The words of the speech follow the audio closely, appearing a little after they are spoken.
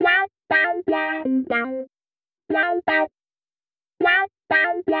Welcome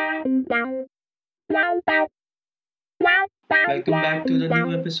back to the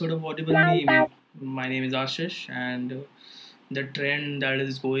new episode of Audible Meme. My name is Ashish, and the trend that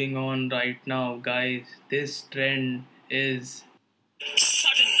is going on right now, guys, this trend is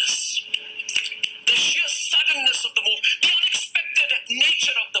Suddenness. The sheer suddenness of the move, the unexpected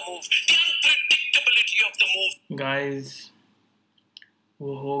nature of the move, the unpredictability of the move. guys,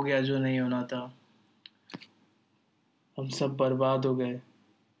 वो हो गया जो नहीं होना था. हम सब बर्बाद हो गए,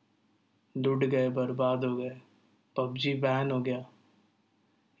 लुट गए, बर्बाद हो गए. पबजी बैन हो गया.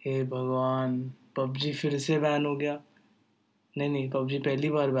 हे भगवान, पबजी फिर से बैन हो गया. नहीं, पबजी पहली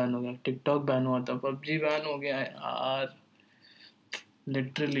बार बैन हो गया. टिकटॉक बैन हुआ था, पबजी बैन हो गया यार.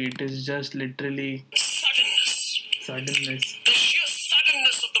 Literally, it is just literally suddenness. The sheer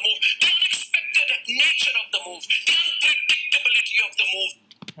suddenness of the move, the unexpected nature of the move, the unpredictability of the move.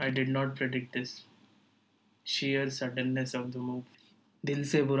 I did not predict this. Sheer suddenness of the move. दिल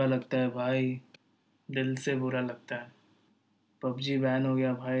से बुरा लगता है भाई, दिल से बुरा लगता है. पबजी बैन हो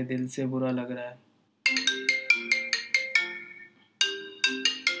गया भाई, दिल से बुरा लग रहा है.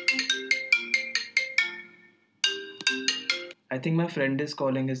 I think my friend is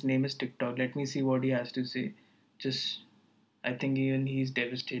calling. His name is TikTok. Let me see what he has to say. Just, I think even he's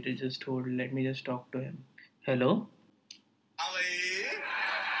devastated. Just hold. Let me just talk to him. Hello.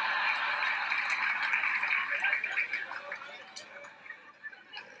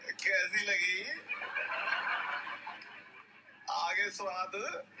 कैसी लगी आगे स्वाद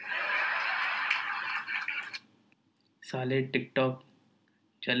साले TikTok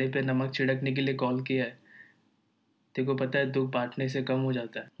चले पे नमक छिड़कने के लिए कॉल किया है. तेरे को पता है दुख बांटने से कम हो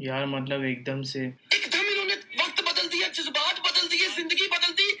जाता है यार. मतलब एकदम इन्होंने वक्त बदल दिया, जज्बात बदल दिए, जिंदगी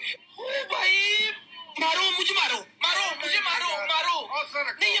बदल दी. ओ भाई मारो मुझे, मारो मारो मुझे, मारो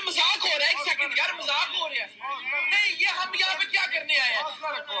नहीं, ये मजाक हो रहा है. एक सेकंड यार, मजाक हो रहा है. नहीं, ये हम यहाँ पे क्या करने आए हैं?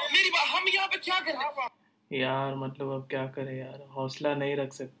 मेरी बात, हम यहाँ पे क्या करने यार. मतलब अब क्या करें यार. हौसला नहीं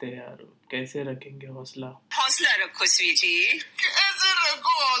रख सकते यार. कैसे रखेंगे हौसला. हौसला रखो स्वीटी. कैसे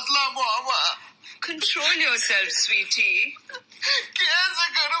रखो हौसला मामा? Control yourself Sweety. कैसे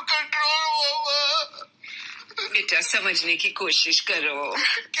करो कंट्रोल मामा? बेटा समझने की कोशिश करो.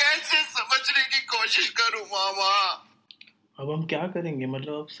 कैसे समझने की कोशिश करूं मामा? अब हम क्या करेंगे.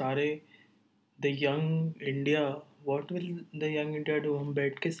 मतलब अब सारे the young India, what will the young India do. हम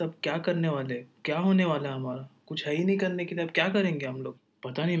बैठ के सब क्या करने वाले. क्या होने वाला है हमारा. कुछ है ही नहीं करने के लिए. अब क्या करेंगे हम लोग.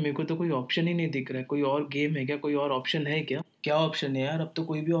 पता नहीं, मेरे को तो कोई ऑप्शन ही नहीं दिख रहा है. कोई और गेम है क्या. कोई और ऑप्शन है क्या. क्या ऑप्शन है यार. अब तो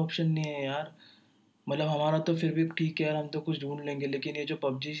कोई भी ऑप्शन नहीं है यार. मतलब हमारा तो फिर भी ठीक है यार, हम तो कुछ ढूंढ लेंगे. लेकिन ये जो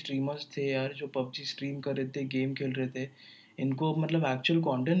पबजी स्ट्रीमर्स थे यार, जो पबजी स्ट्रीम कर रहे थे, गेम खेल रहे थे, इनको मतलब एक्चुअल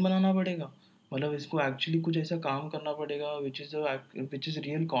कंटेंट बनाना पड़ेगा. मतलब इसको एक्चुअली कुछ ऐसा काम करना पड़ेगा विच इज़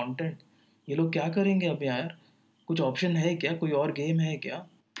रियल कंटेंट. ये लोग क्या करेंगे अब यार. कुछ ऑप्शन है क्या. कोई और गेम है क्या.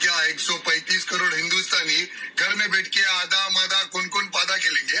 क्या 135 करोड़ हिंदुस्तानी घर में बैठ के आधा मादा कौन पादा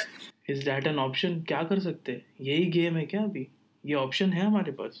खेलेंगे? Is that an option. क्या कर सकते हैं. यही गेम है क्या अभी. ये ऑप्शन है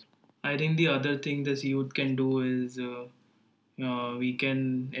हमारे पास. I think the other thing this youth can do is we can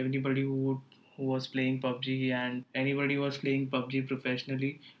anybody who was playing PUBG, and anybody who was playing PUBG professionally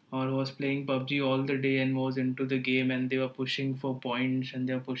or was playing PUBG all the day and was into the game, and they were pushing for points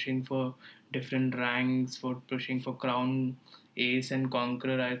and they were pushing for different ranks, for pushing for crown, ace and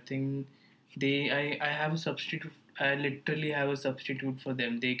conqueror. I think I have a substitute. I literally have a substitute for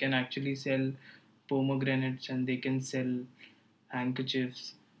them. They can actually sell pomegranates and they can sell handkerchiefs,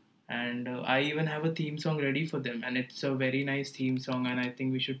 and I even have a theme song ready for them, and it's a very nice theme song, and I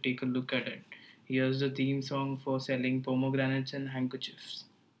think we should take a look at it. Here's the theme song for selling pomegranates and handkerchiefs.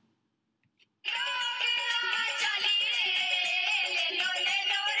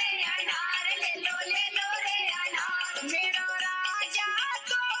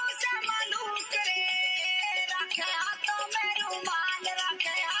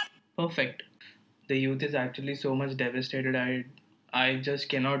 Perfect. The youth is actually so much devastated. I just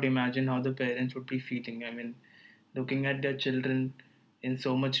cannot imagine how the parents would be feeling. I mean, looking at their children in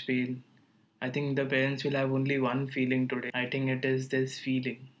so much pain. I think the parents will have only one feeling today. I think it is this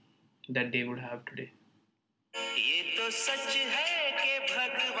feeling that they would have today. ये तो सच है कि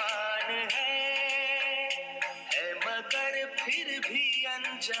भगवान है मगर फिर भी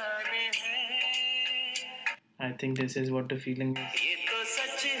अनजान है. I think this is what the feeling is. ये तो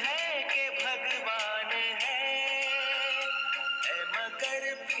सच है कि भगवान है मगर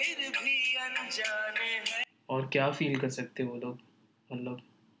फिर भी अनजान है. और क्या फील कर सकते वो लोग. मतलब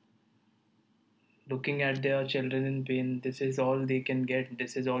looking at their children in pain, this is all they can get.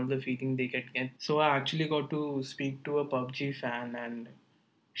 This is all the feeling they can get. So I actually got to speak to a PUBG fan, and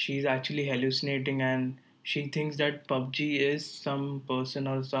she's actually hallucinating, and she thinks that PUBG is some person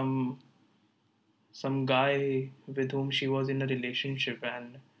or some guy with whom she was in a relationship.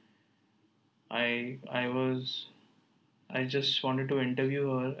 And I I just wanted to interview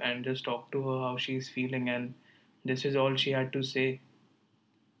her and just talk to her how she's feeling, and this is all she had to say.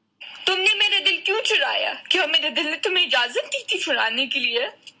 तुमने मेरा दिल क्यों चुराया? क्या मेरे दिल ने तुम्हें इजाजत दी थी चुराने के लिए?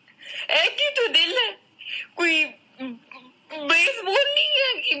 एक ही तो दिल है, कोई बेसबॉल नहीं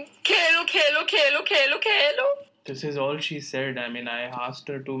है कि खेलो खेलो खेलो खेलो खेलो. This is all she said. I mean, I asked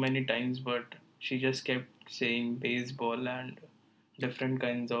her too many times, but she just kept saying baseball and different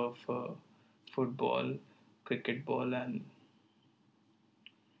kinds of football, cricket ball, and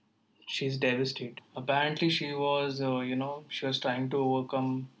she's devastated. Apparently, she was trying to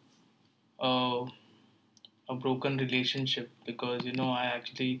overcome uh, a broken relationship because, I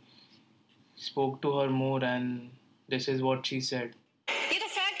actually spoke to her more, and this is what she said. ये तो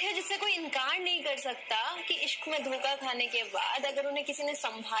fact है जिससे कोई इनकार नहीं कर सकता कि इश्क में धोखा खाने के बाद अगर उन्हें किसी ने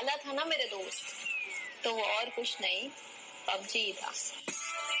संभाला था ना मेरे दोस्त, तो वो और कुछ नहीं, पबजी ही था.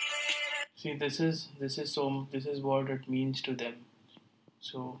 See, this is what it means to them.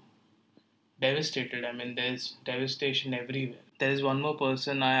 So devastated. I mean, there's devastation everywhere. There is one more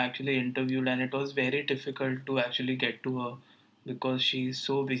person I actually interviewed, and it was very difficult to actually get to her because she's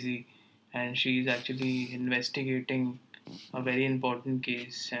so busy and she's actually investigating a very important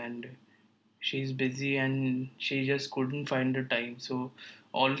case, and she's busy and she just couldn't find the time. So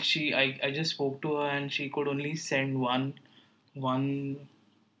I just spoke to her, and she could only send one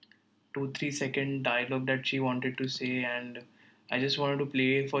 2 3 second dialogue that she wanted to say, and I just wanted to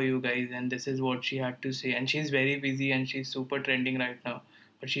play for you guys, and this is what she had to say. And she's very busy and she's super trending right now,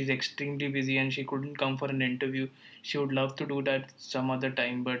 but she's extremely busy and she couldn't come for an interview. She would love to do that some other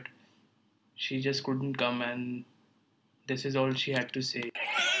time, but she just couldn't come, and this is all she had to say.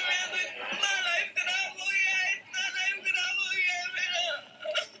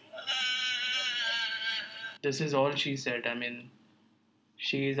 This is all she said. I mean,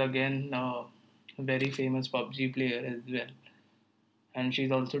 she is again a very famous PUBG player as well, and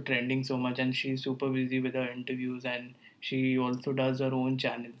she's also trending so much, and she's super busy with her interviews, and she also does her own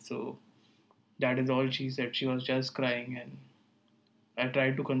channel. So that is all she said. She was just crying, and I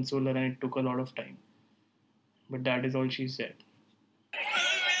tried to console her, and it took a lot of time, but that is all she said.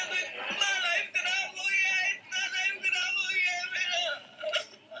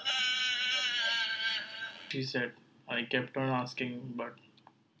 She said, I kept on asking, but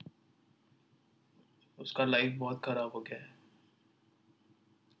उसका life बहुत खराब हो गया है.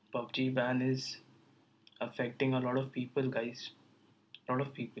 PUBG ban is affecting a lot of people, guys. A lot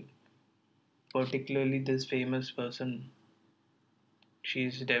of people. Particularly this famous person.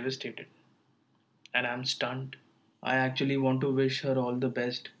 She's devastated. And I'm stunned. I actually want to wish her all the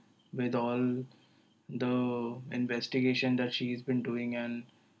best with all the investigation that she's been doing, and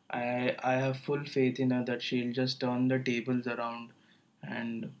I have full faith in her that she'll just turn the tables around,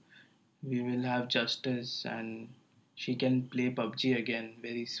 and we will have justice, and she can play PUBG again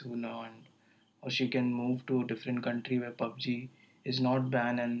very soon on, or she can move to a different country where PUBG is not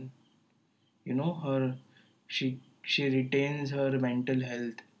banned, and her she retains her mental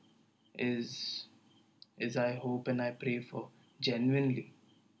health is is I hope and I pray for. Genuinely,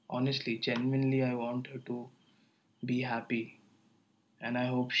 honestly, genuinely, I want her to be happy, and I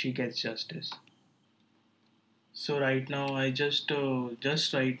hope she gets justice. So right now, just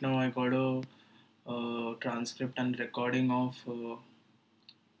right now I got a transcript and recording of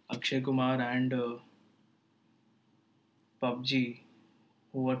Akshay Kumar and PUBG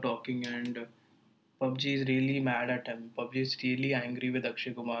who were talking, and PUBG is really mad at him. PUBG is really angry with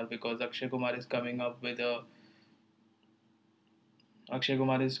Akshay Kumar because Akshay Kumar is coming up with a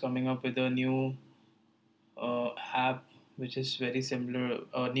new app which is very similar,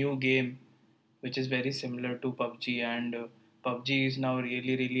 a new game which is very similar to PUBG, and PUBG is now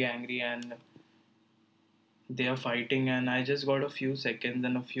really really angry, and they are fighting. And I just got a few seconds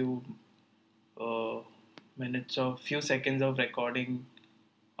and a few uh, few seconds of recording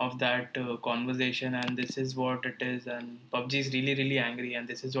of that conversation, and this is what it is. And PUBG is really really angry, and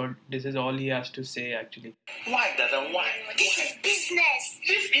this is all he has to say actually. Why, Dada? Why? This is business.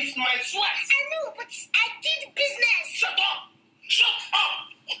 This is my flat. I know, but I did business. Shut up! Shut up!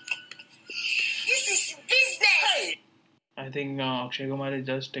 This is business. Hey. I think Akshay Kumar is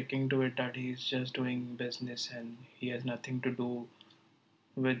just sticking to it that he's just doing business and he has nothing to do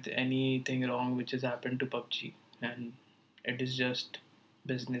with anything wrong which has happened to PUBG, and it is just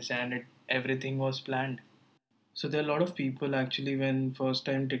business, and everything was planned. So there are a lot of people actually when first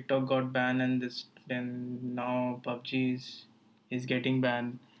time TikTok got banned, and this then now PUBG is is getting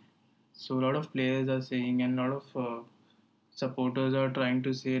banned. So a lot of players are saying, and a lot of supporters are trying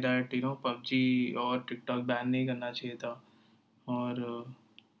to say that PUBG और TikTok ban नहीं करना चाहिए था. और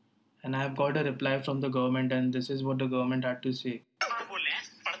and I have got a reply from the government, and this is what the government had to say. बोल रहे हैं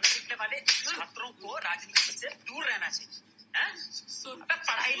पढ़ने लिखने वाले छात्रों को राजनीति से दूर रहना चाहिए हैं? अबे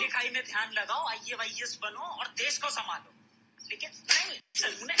पढ़ाई लिखाई में ध्यान लगाओ, आईएएस बनो और देश को संभालो. लेकिन नहीं,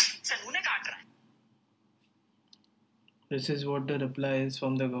 सलूने काट रहा है. This is what the reply is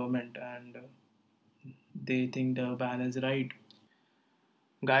from the government, and they think the ban is right.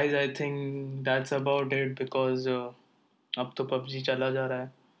 Guys, I think that's about it because अब तो PUBG चला जा रहा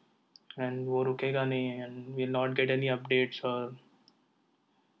है and वो रुकेगा नहीं and we'll not get any updates और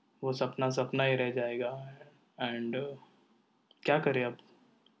वो सपना सपना ही रह जाएगा. and क्या करें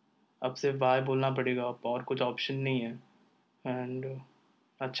अब सिर्फ बाय बोलना पड़ेगा, अब और कुछ ऑप्शन नहीं है. and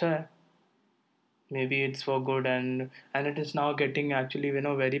अच्छा है, maybe it's for good. and it is now getting actually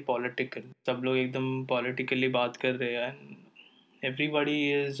very political. सब लोग एकदम politically बात कर रहे हैं and everybody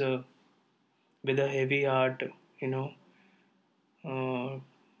is with a heavy heart you know uh,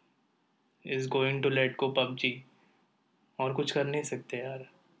 is going to let go PUBG. और कुछ कर नहीं सकते यार,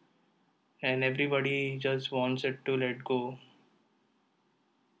 and everybody just wants it to let go.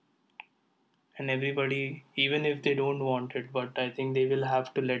 and everybody, even if they don't want it, but I think they will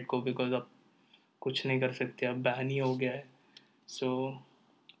have to let go because अब कुछ नहीं कर सकते, अब बैन ही हो गया है. सो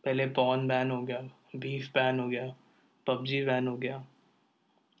पहले पॉन बैन हो गया, बीफ बैन हो गया, PUBG बैन हो गया,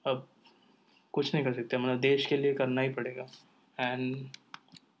 अब कुछ नहीं कर सकते, मतलब देश के लिए करना ही पड़ेगा. And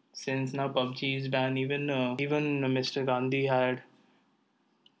since now PUBG is banned, even Mr. Gandhi had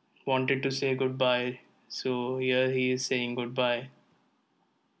wanted to say goodbye, so here he is saying goodbye.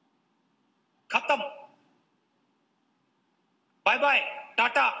 खत्म, bye bye,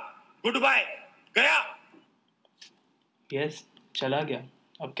 Tata, good bye, गया. Yes, चला गया,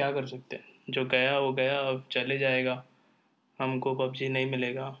 अब क्या कर सकते हैं, जो गया वो गया, अब चले जाएगा, हमको PUBG नहीं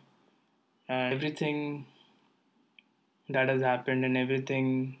मिलेगा. and everything that has happened and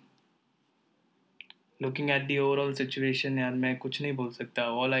everything, looking at the overall situation, यार मैं कुछ नहीं बोल सकता.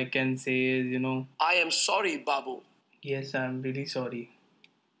 all I can say is I am sorry, Babu. yes, I'm really sorry.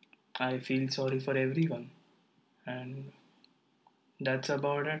 I feel sorry for everyone, and that's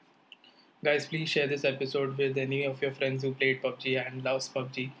about it. Guys, please share this episode with any of your friends who played PUBG and loves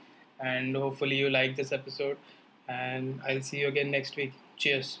PUBG, and hopefully you like this episode, and I'll see you again next week.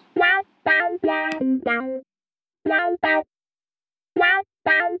 Cheers.